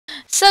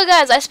So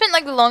guys, I spent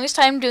like the longest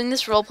time doing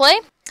this roleplay.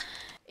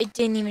 It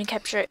didn't even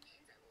capture it.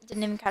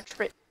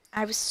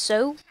 I was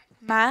so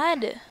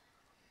mad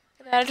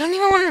that I don't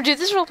even want to do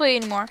this roleplay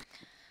anymore.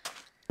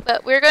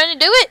 But we're going to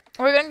do it.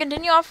 We're going to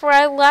continue off where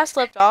I last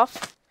left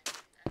off.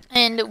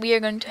 And we are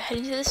going to head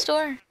into the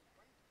store.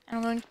 And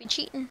I'm going to be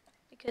cheating.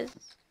 Because,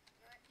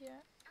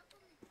 yeah.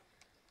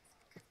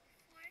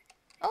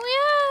 Oh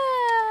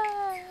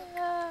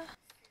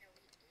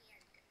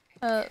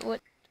yeah! What?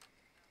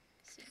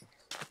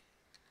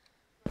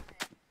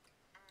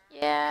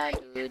 Yeah,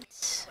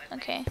 dudes.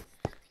 Okay.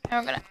 Now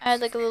we're gonna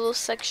add like a little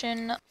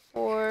section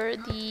for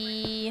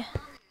the...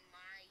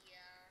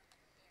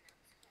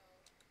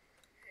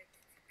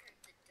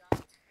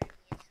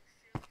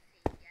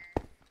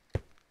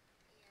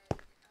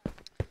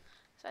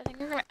 So I think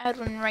we're gonna add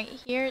one right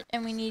here,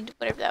 and we need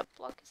whatever that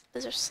block is.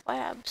 Those are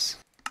slabs.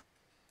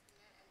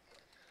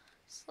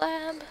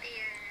 Slab.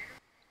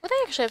 Well, they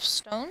actually have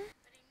stone.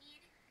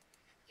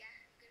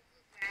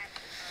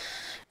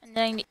 And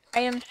then I need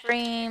item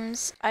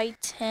frames,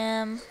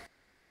 item.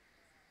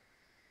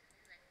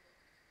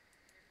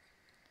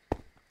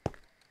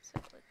 So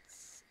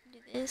let's do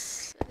this.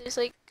 So there's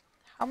like,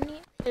 how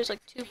many? There's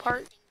like 2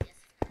 parts.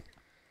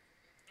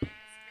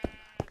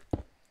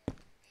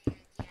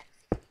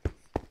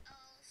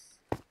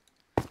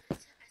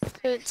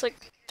 So it's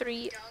like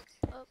 3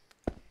 up.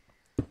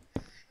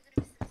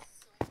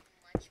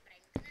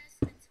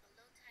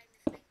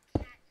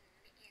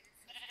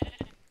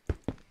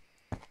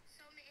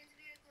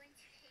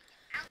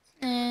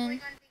 And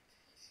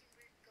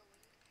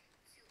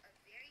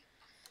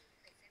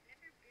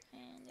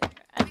we're gonna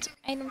add some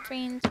item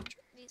frames.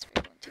 These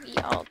are going to be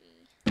all the...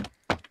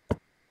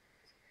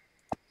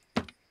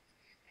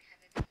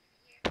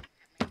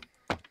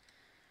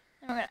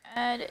 And we're gonna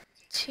add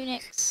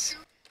tunics.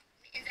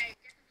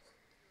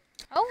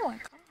 Oh my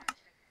god.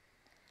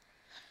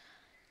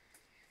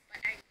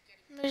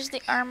 There's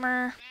the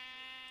armor.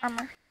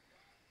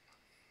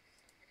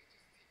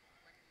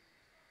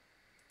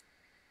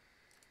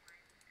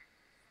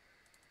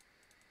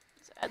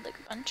 Let's add like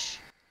a bunch.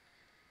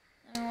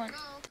 And we want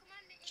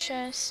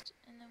chest,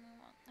 and then we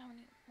want how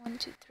many? 1,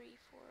 2, 3,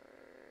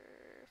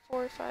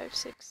 4, 5,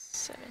 6,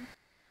 7.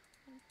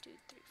 1, 2,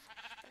 3, 4,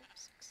 5,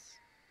 6.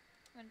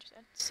 I'm gonna just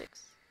add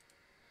 6.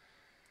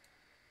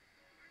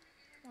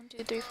 1,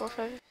 2, 3, 4,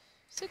 5,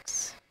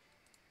 6.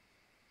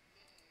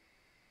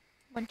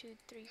 1, 2,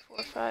 3,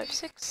 4, 5,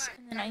 6.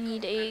 And then I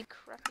need a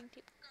crafting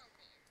table.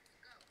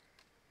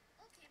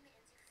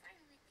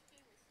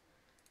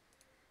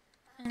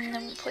 And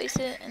then we place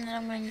it, and then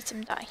I'm gonna need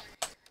some dye.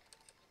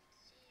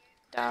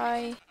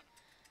 Dye.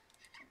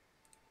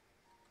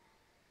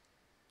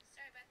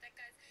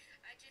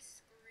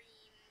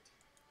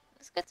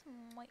 Let's get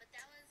some white.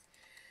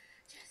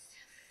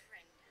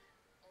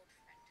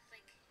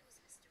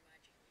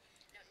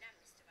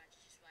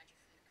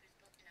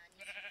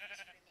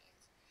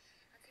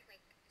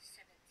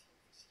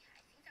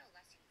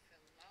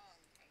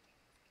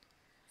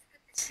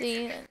 Let's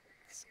see,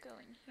 let's go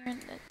in here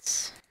and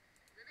let's...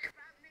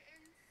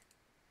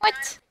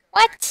 What?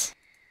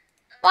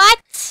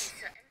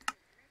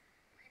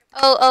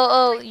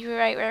 Oh, you're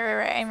right,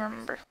 I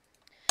remember.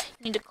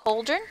 You need a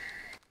cauldron.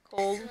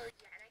 How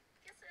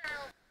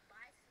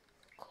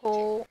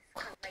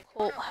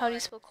do you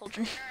spell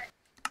cauldron?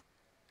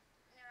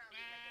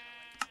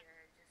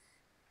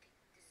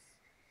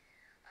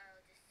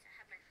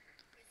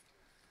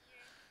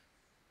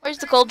 Where's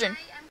the cauldron?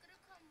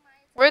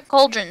 Where are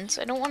cauldrons?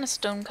 I don't want a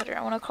stone cutter,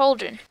 I want a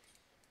cauldron.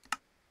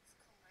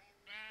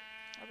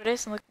 I bet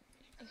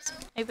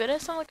I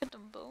sound like a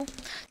Dumbo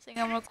saying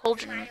I want a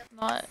cauldron,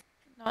 not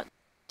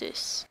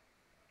this.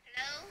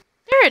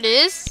 There it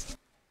is!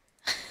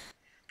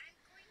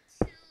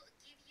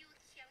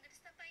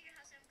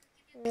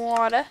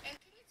 Water.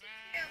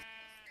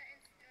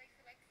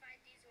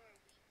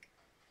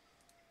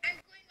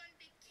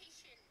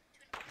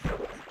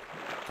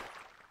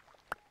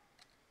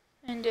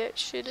 And it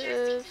should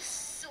have...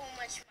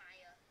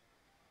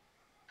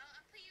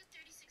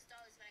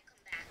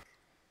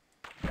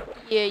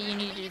 Yeah, you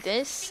need to do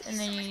this, and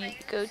then you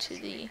need to go to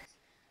the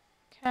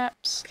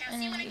caps,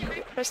 and then you need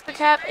to press the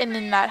cap, and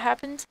then that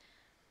happens.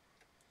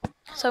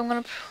 So I'm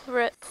gonna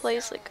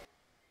place like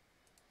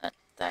that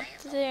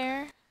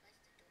there.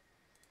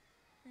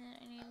 And then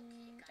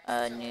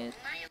I need a new.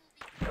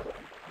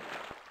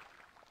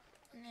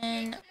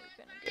 And then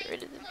we're gonna get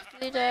rid of the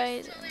blue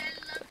dyes, and then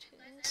go to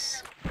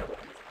this.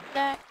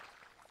 That.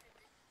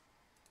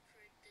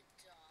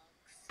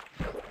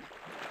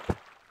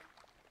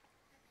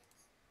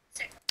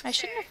 I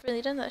shouldn't have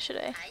really done that, should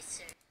I?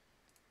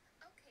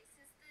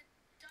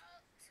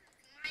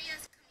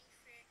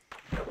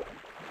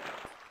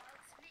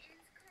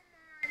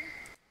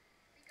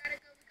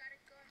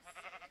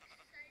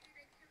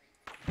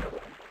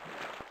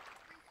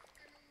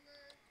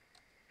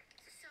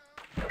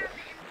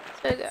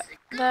 So I got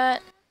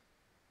that.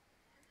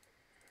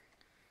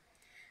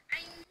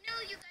 I know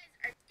you guys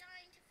are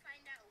dying to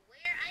find out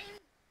where I am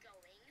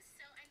going,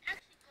 so I'm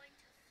actually going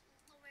to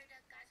Florida,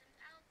 guys, and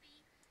I'll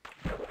be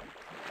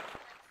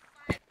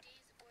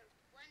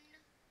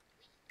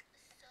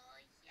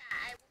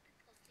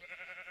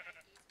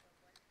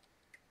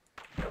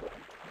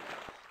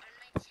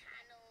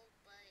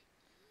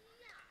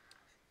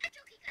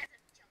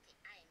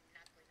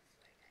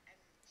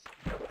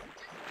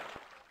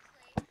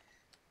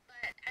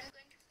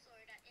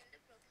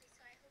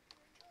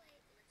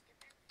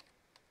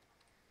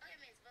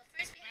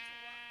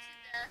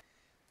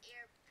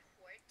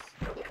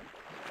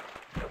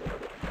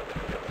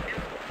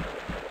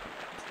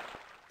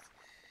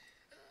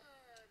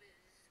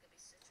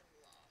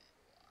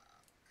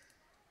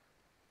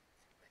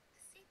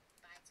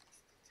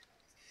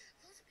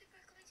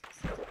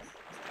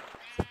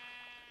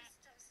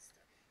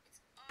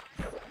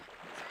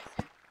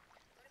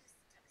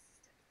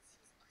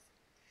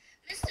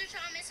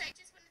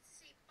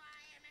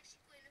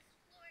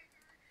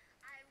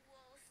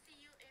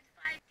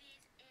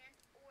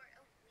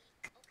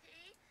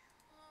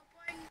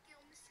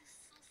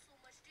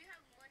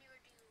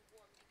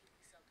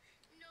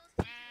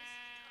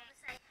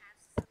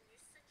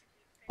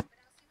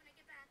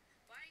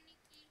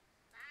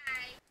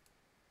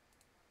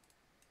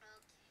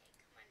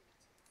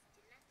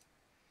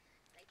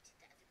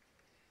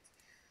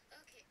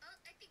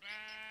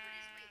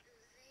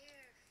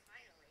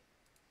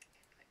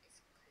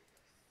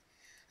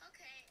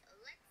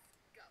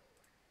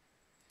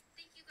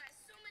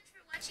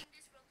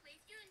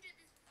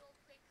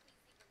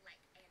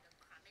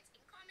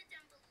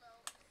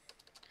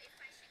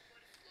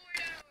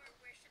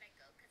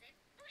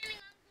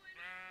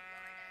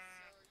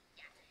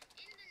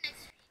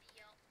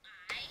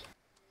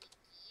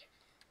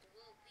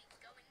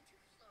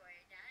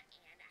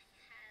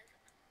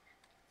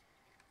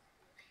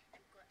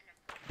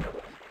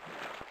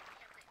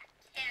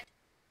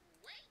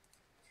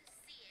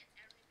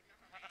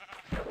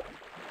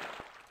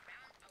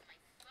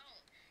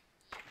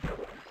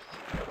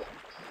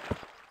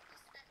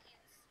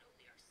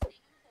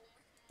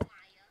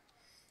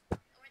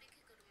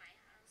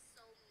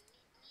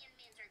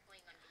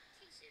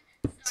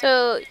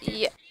So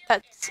yeah,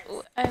 that's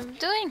what I'm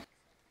doing.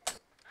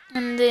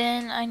 And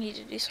then I need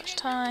to do switch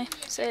tie,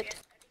 sit,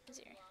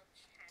 0.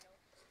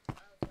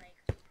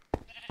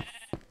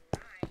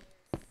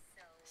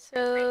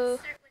 So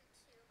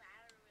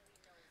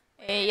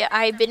yeah,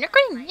 I've been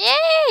recording.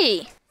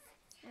 Yay!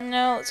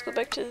 Now let's go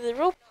back to the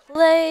role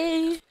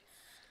play.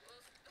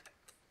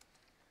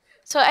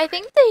 So I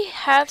think they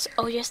have.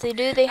 Oh yes, they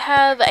do. They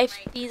have.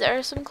 These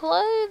are some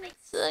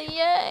clothes.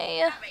 Yay!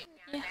 Yeah.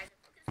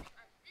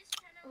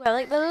 Ooh, I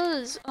like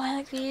those. Oh, I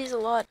like these a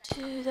lot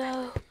too,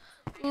 though.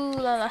 Ooh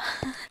la la.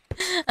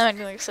 I'm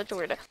acting like such a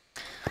weirdo.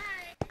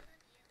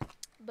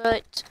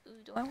 But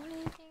ooh, do I want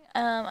anything?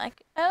 I'm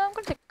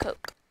gonna take a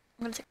Coke.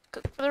 I'm gonna take a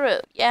Coke for the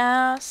road.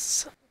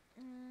 Yes.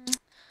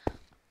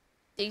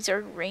 These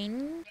are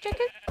rain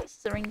jackets. This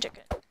is a rain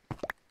jacket.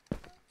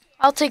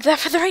 I'll take that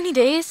for the rainy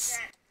days.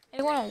 I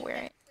don't want to wear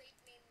it.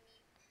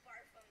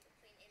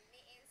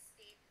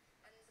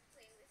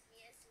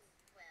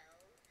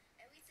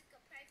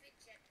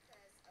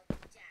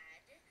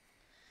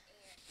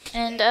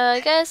 And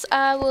I guess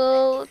I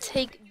will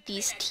take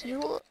these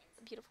teal.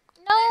 Beautiful.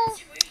 No,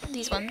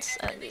 these ones.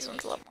 These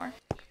ones a lot more.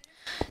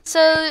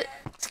 So,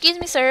 excuse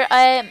me, sir.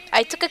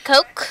 I took a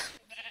Coke.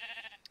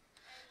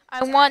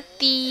 I want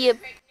the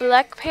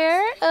black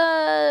pair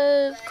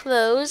of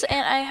clothes,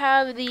 and I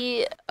have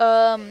the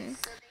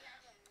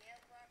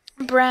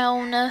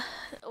brown,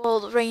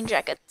 well, rain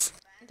jackets.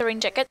 The rain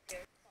jacket.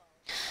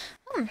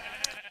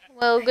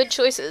 Well, good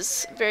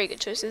choices. Very good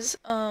choices.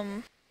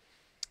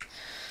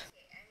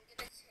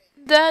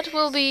 That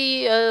will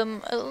be at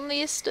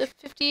least a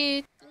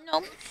 50.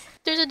 No,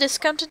 there's a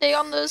discount today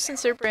on those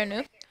since they're brand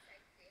new.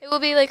 It will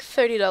be like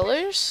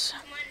 $30.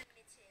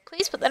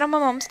 Please put that on my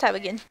mom's tab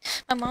again.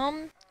 My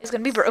mom is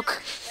gonna be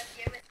broke.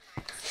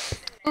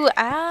 Ooh,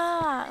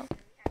 ah.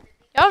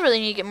 Y'all really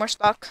need to get more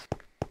stock.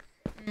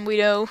 We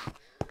don't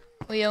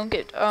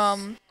get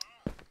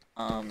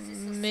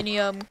many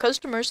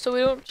customers, so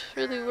we don't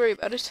really worry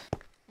about it.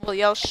 Well,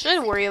 y'all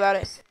should worry about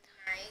it.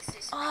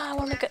 Oh, I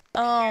wanna make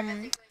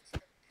a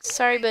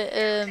sorry, but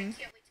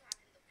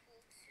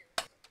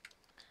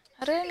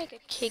how do I make a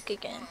cake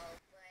again?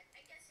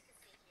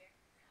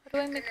 How do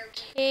I make a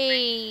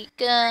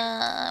cake?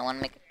 I wanna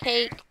make a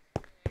cake.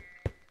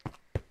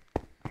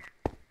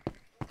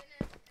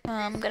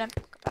 I'm gonna have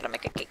to look up how to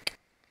make a cake.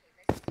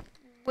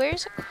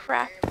 Where's a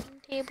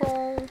crafting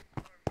table?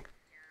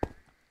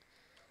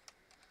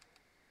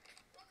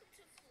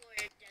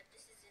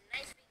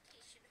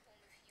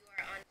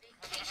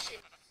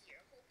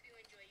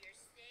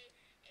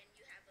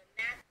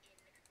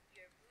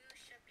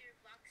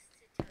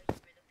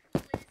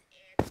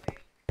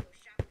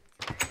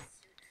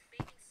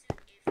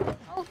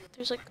 Oh,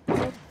 there's like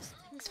little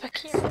things back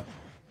here.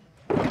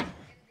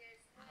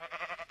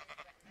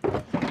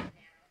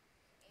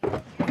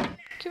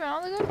 Keep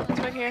all the good ones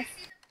back here.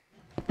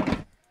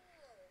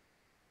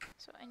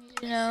 So I need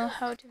to know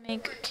how to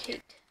make a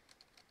cake.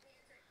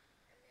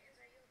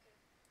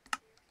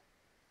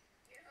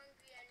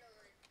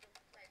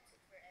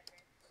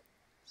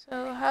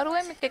 So how do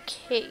I make a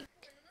cake?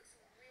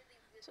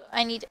 So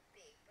I need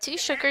 2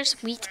 sugars,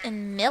 wheat,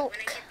 and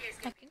milk.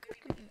 I think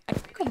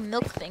I'll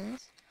milk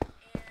things.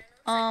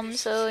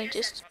 So I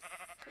just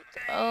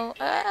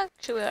put,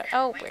 actually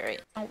I'll wear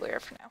it. I'll wear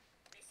it for now.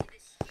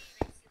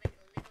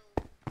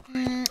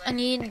 I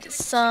need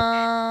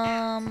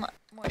some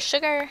more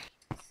sugar.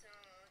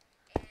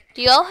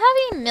 Do y'all have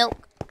any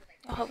milk?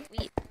 Y'all have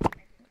wheat.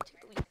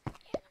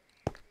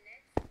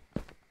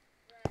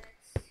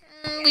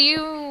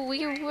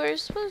 We were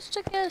supposed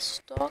to get a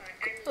stock.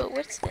 Oh,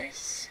 what's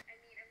this?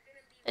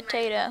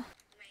 Potato.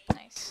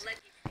 Nice.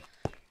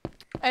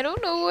 I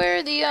don't know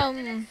where the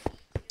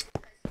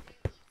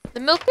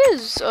milk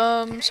is.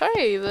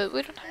 Sorry, but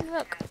we don't have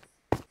milk.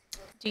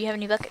 Do you have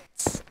any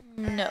buckets?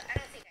 No.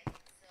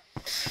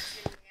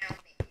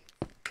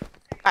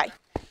 Bye.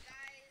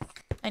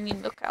 I need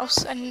milk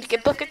house. I need to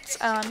get buckets.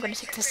 I'm gonna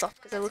take this off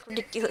because I look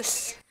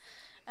ridiculous.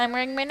 I'm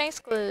wearing my nice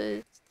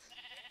clothes.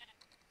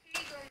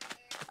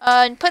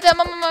 And put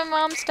them on my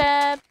mom's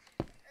tab.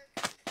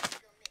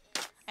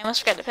 I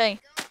almost forgot to pay.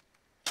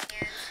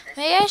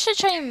 Maybe I should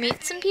try and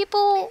meet some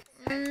people.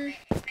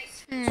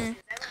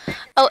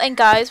 Oh, and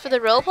guys, for the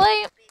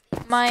roleplay,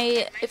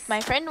 if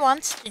my friend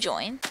wants to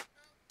join,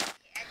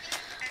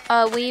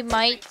 we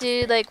might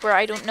do like where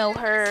I don't know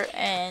her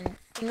and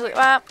things like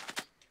that,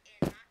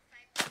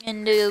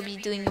 and we'll be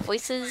doing the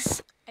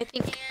voices. I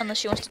think unless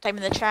she wants to type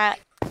in the chat,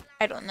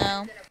 I don't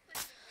know.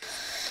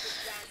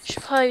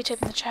 She'll probably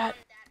type in the chat.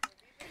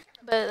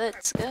 But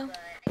let's go.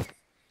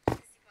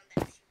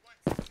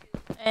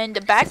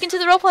 And back into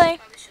the roleplay.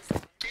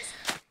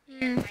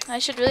 I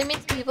should really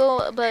meet some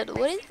people, but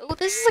what is... Oh,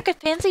 this is like a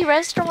fancy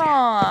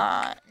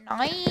restaurant.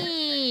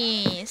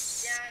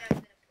 Nice.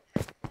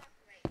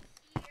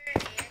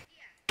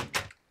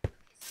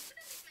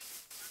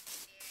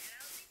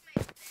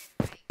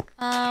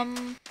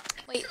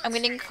 Wait, I'm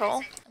getting a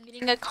call. I'm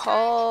getting a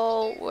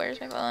call. Where's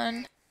my phone?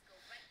 I'm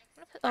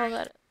gonna put all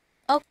that...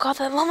 Oh god,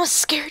 that almost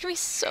scared me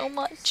so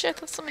much. I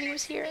thought somebody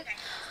was here.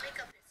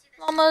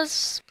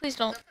 Llamas, please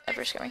don't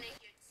ever scare me.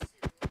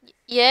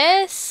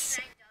 Yes?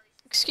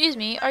 Excuse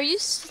me, are you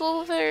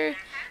Silver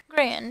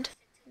Grand?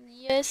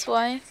 Yes,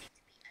 why?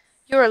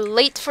 You're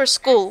late for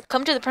school.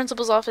 Come to the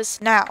principal's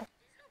office now.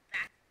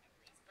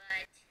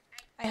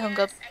 I hung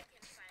up.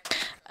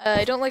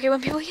 I don't like it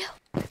when people yell.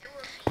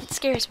 It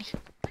scares me.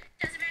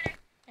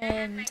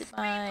 And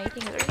my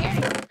thing is right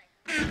here.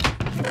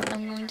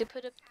 I'm going to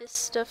put up this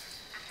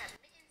stuff.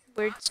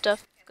 Weird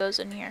stuff goes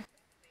in here.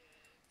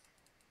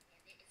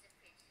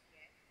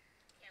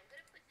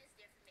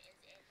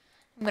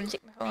 I'm gonna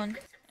take my phone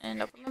and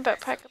I'll put my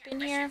backpack up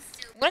in here.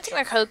 I'm gonna take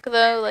my Coke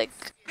though, like,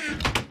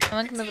 no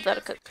one can live without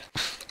a Coke.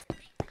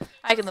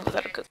 I can live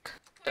without a Coke.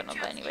 Don't know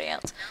about anybody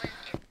else.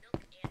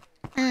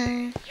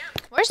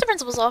 Where's the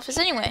principal's office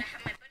anyway?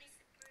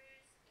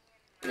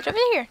 Is it over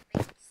here?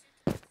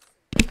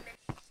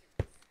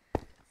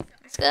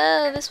 Let's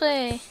go this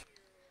way.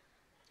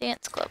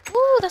 Dance club.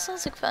 Ooh, that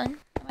sounds like fun.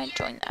 I might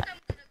join that.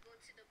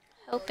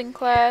 Helping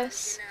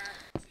class.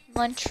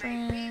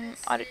 Lunchroom.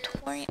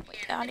 Auditorium.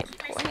 Wait,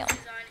 auditorium.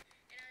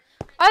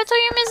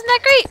 Auditorium isn't that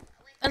great!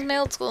 As my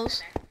old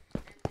schools.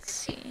 Let's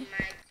see.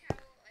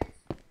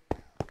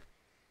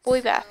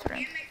 Boy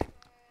bathroom.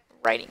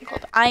 Writing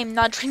club. I am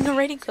not joining the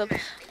writing club.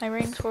 My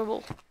writing's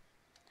horrible.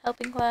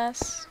 Helping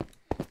class.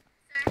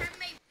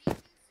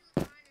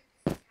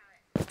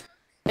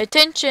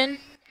 Attention!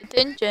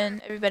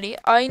 Attention, everybody.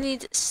 I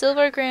need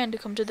Silver Grand to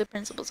come to the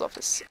principal's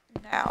office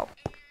now.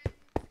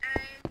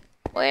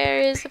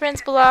 Where is the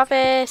principal's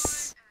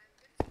office?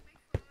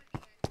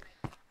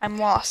 I'm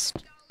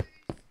lost.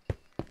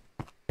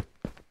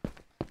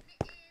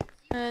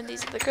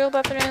 These are the girl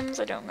bathrooms.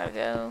 I don't gotta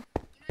go.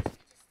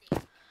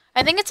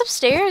 I think it's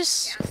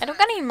upstairs. I don't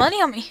got any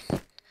money on me.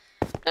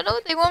 Don't know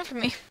what they want from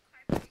me.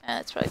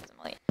 That's probably because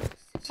I'm late.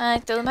 I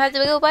told them I had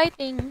to go buy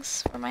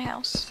things for my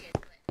house.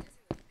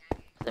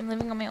 I'm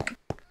living on my own.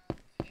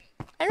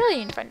 I really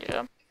need to find a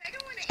job.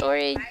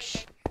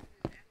 Storage.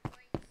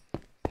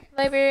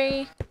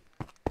 Library.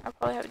 I'll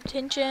probably have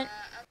detention.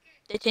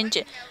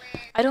 Detention.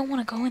 I don't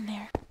want to go in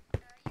there.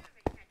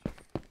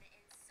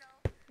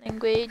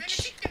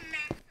 Language.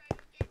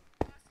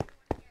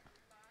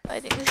 I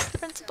think this is the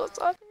principal's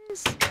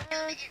office.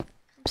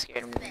 I'm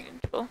scared I'm going to get in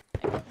trouble.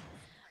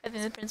 I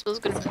think the principal's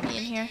going to put me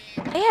in here.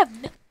 I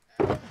have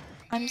milk.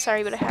 I'm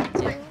sorry, but I have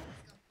to.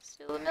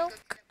 Still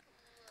milk.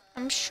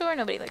 I'm sure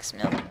nobody likes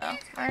milk though.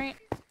 Alright.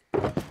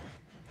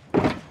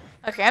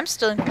 Okay, I'm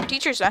still in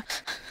teachers now.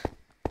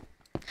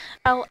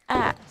 I'll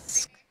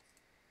ask.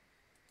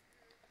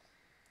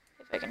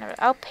 If I can have it.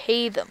 I'll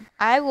pay them.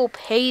 I will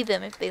pay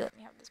them if they let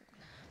me have this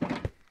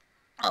milk.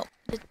 Oh,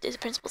 the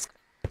principal's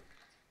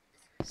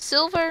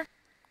Silver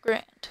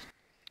Grand.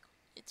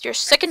 It's your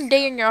second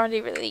day and you're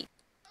already late.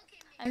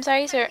 I'm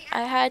sorry, sir.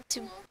 I had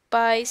to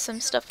buy some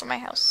stuff for my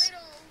house.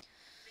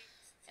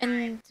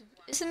 And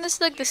isn't this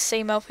like the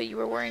same outfit you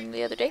were wearing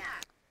the other day?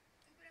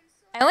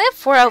 I only have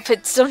 4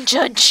 outfits, don't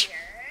judge.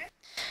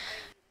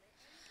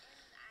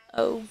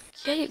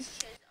 Okay.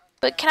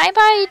 But can I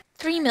buy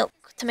 3 milk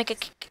to make a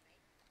cake?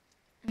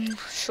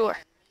 Sure.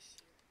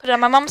 Put it on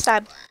my mom's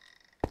tab.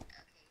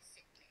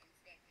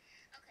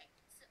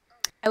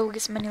 I will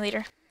get some money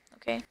later.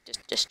 Okay?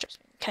 Just trust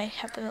me. Can I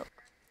have the milk?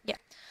 Yeah.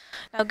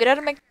 Now get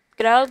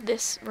out of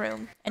this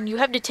room. And you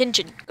have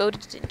detention. Go to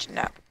detention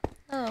now.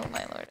 Oh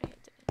my lord, I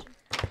hate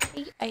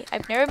detention.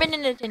 I've never been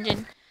in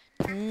detention.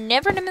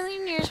 Never in a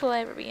million years will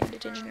I ever be in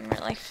detention in real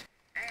life.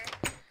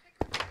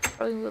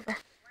 Probably will though.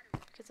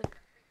 Because of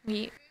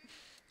me.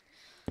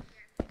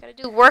 I gotta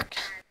do work.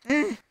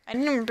 I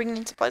didn't even bring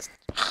any supplies.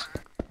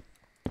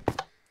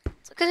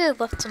 It's because I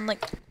left some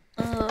like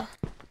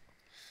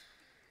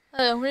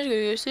I'm just gonna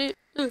go sit.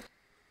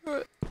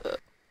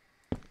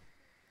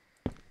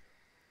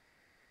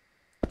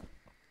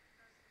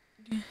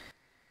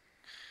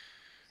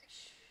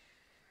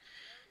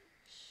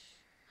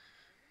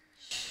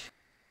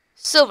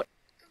 Silver.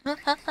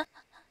 The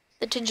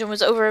detention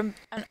was over an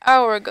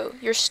hour ago.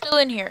 You're still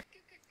in here.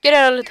 Get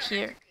out of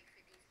here.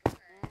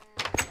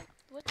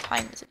 What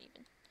time is it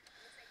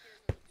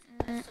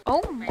even?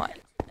 Oh my.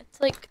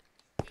 It's like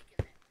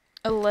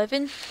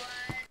 11.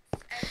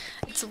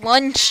 It's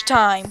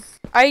lunchtime.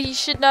 I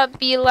should not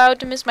be allowed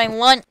to miss my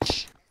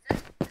lunch.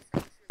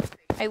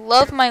 I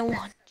love my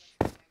lunch.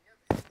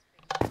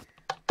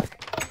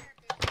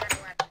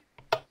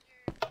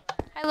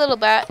 Hi, little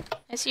bat.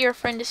 I see your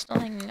friend is still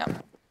hanging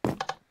up.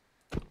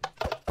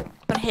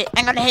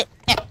 I'm gonna hit.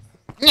 Yeah.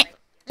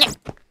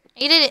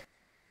 You did it.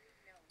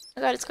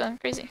 Oh god, it's going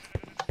crazy.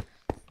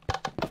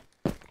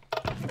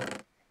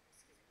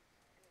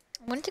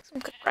 I'm gonna take some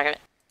quick crack at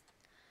it.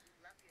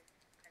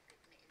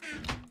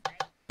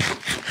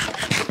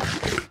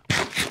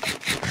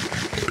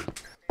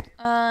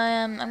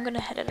 I'm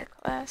gonna head out of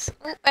class.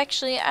 Oh,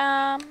 actually,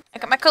 I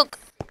got my Coke.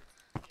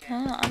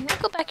 I'm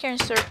gonna go back here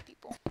and serve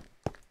people.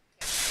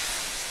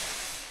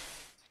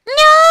 No!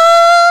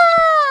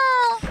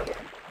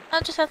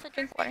 I'll just have to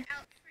drink water.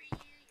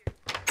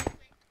 I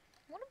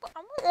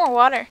want more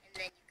water.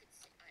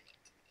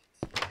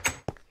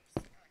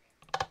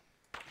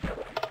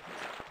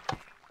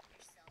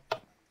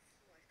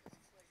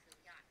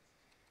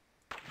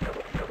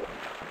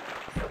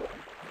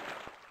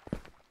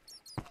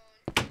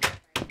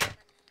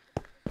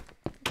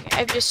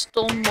 I've just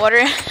stolen water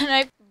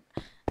and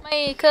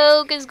my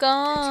Coke is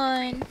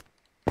gone.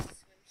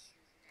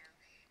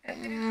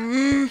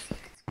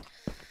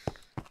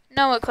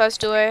 Now what class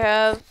do I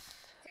have?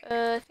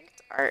 I think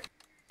it's art.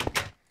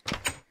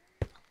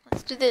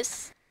 Let's do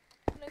this.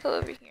 I'm gonna go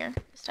over here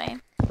this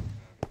time.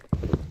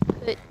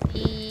 Put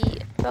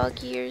the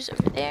dog ears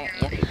over there.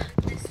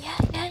 Yeah.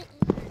 Yeah.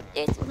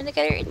 It's coming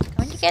together. It's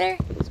coming together.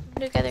 It's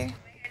coming together.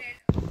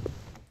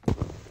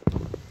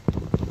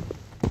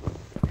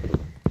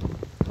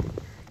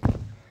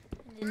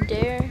 And then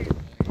there.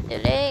 The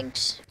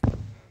legs.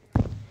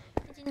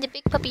 And then the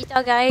big puppy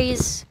dog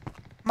eyes.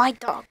 My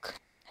dog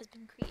has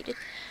been created.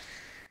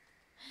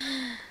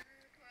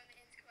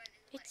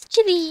 It's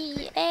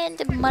chilly and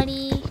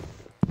muddy.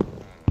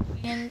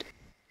 And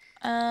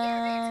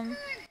I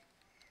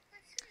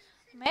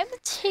might have to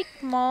take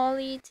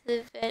Molly to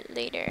the vet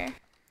later.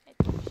 I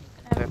think she's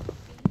gonna have her puppy.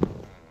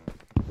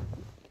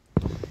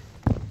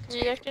 Because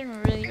she's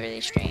acting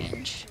really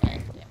strange, and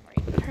I'm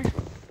worried about her.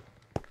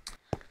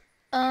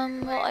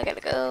 Well, I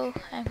gotta go.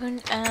 I'm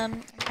gonna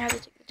have to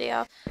take the day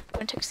off. I'm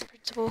gonna text the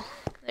principal.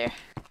 There.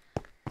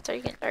 It's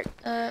already getting dark.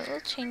 We'll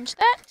change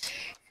that.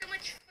 So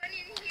much fun in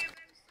here,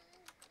 but I'm so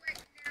wet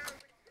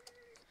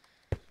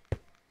now.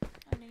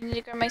 I need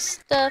to grab my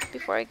stuff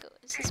before I go.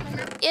 Is this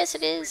my? Yes,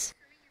 it is.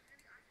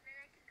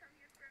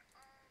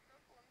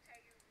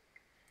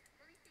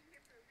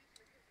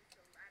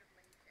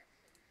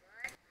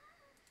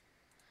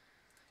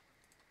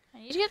 I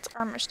need to get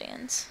armor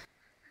stands.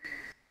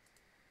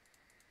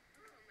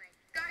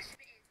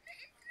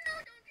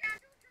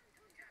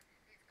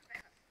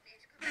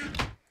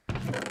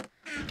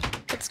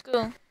 Let's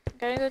go.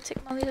 Gotta go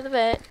take Molly to the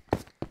vet.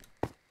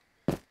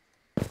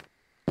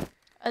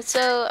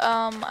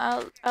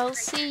 I'll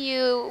see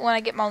you when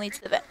I get Molly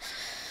to the vet.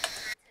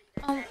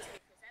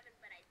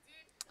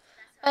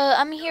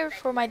 I'm here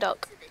for my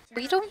dog.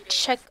 We don't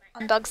check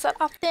on dogs that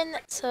often,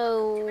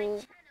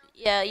 so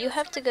yeah, you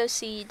have to go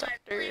see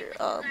Dr.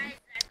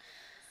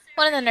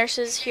 One of the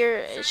nurses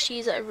here.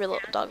 She's a real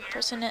dog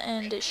person,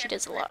 and she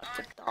does a lot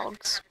with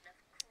dogs.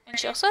 And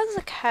she also has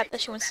a cat that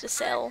she wants to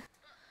sell.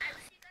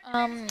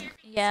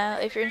 Yeah,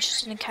 if you're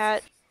interested in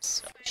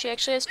cats, she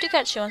actually has 2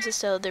 cats she wants to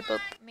sell. They're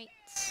both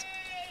mates.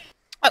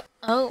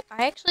 Oh,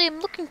 I actually am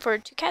looking for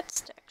 2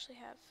 cats to actually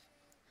have.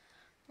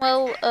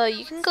 Well,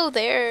 you can go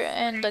there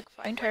and, like,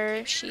 find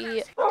her.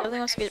 She definitely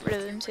wants to get rid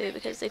of them, too,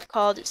 because they've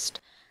caused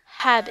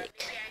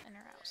havoc in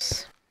her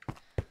house.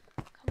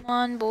 Come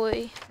on,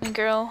 boy. I mean,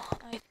 girl.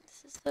 I think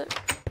this is the...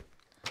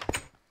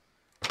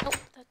 Nope,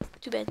 that's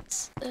 2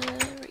 beds.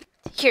 Right.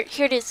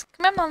 Here it is.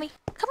 Come on, Mommy.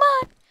 Come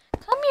on.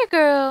 Come here,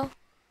 girl.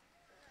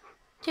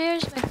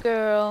 There's my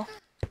girl.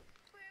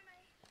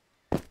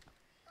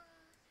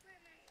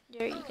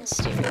 There, you can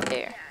stay right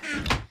there.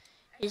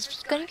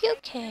 It's gonna be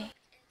okay.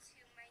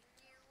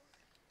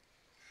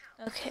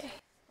 Okay,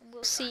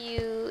 we'll see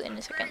you in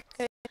a second.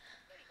 Okay.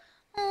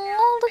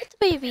 Oh, look at the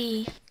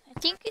baby. I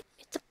think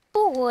it's a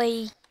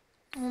boy.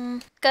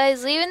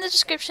 Guys, leave in the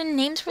description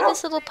names for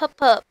this little pup.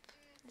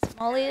 This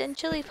Molly and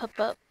Chili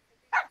pup.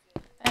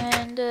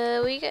 And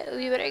we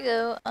better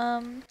go.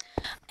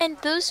 And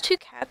those 2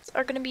 cats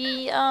are gonna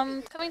be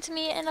coming to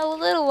me in a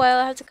little while.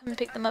 I have to come and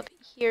pick them up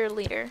here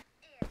later.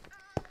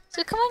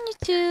 So come on, you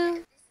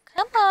 2.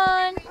 Come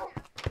on.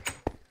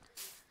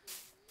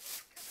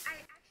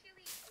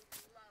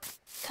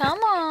 Come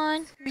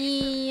on.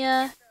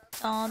 Yeah.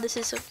 Oh, this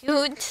is so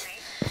cute.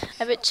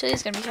 I bet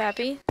Chili's gonna be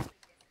happy.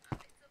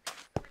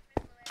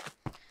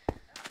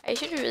 I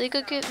should really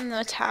go get them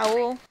a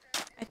towel.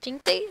 I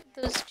think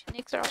those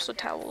tunics are also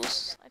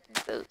towels. I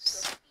think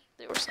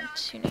there were some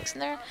tunics in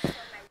there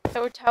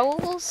that were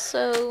towels,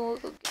 so we'll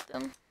go get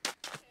them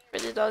for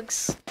the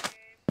dogs.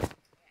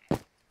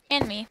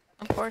 And me,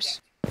 of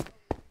course.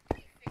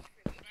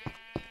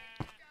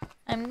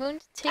 I'm going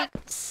to take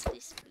this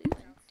blue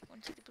one. I'm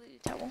going to take the blue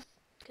towel.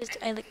 Because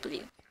I like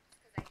blue.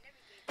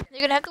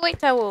 You're gonna have the white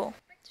towel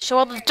to show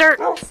all the dirt.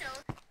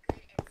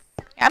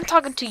 I'm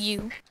talking to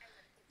you.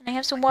 And I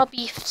have some wild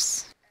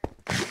beefs.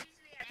 I'm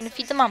gonna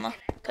feed the mama.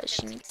 Because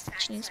she needs to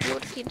be able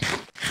to feed.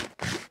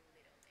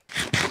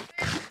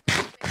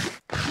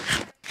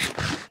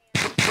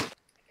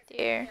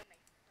 There.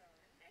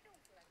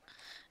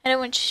 I don't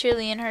want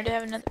Shirley and her to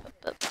have another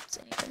pup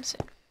anytime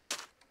soon.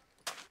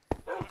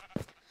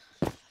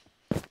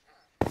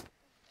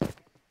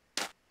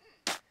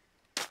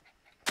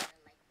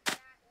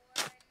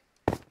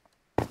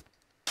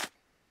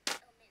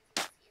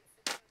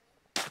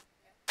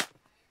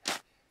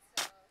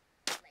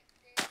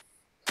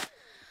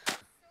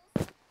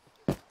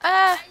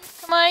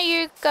 Come on,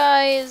 you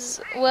guys.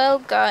 Well,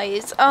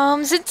 guys,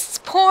 since it's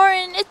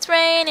pouring, it's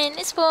raining,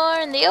 it's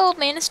pouring, the old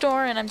man is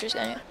snoring, I'm just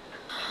gonna...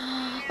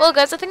 Well,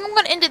 guys, I think I'm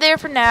gonna end it there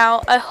for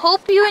now. I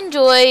hope you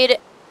enjoyed,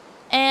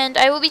 and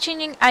I will be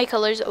changing eye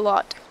colors a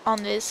lot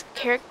on these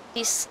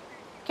characters,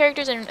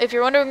 and if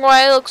you're wondering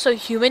why I look so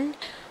human,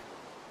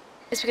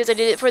 it's because I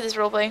did it for this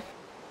roleplay.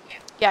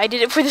 Yeah, I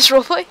did it for this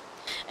roleplay.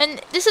 And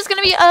this is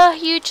gonna be a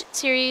huge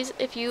series.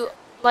 If you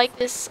like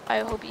this, I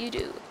hope you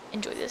do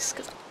enjoy this,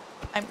 because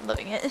I'm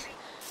loving it.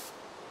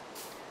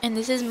 And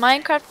this is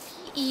Minecraft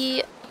PE.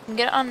 You can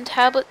get it on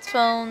tablets,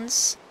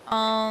 phones.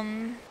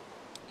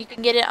 You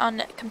can get it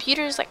on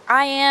computers like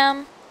I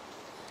am.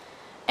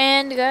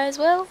 And guys,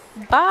 well,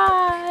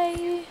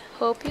 bye.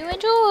 Hope you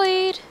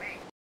enjoyed.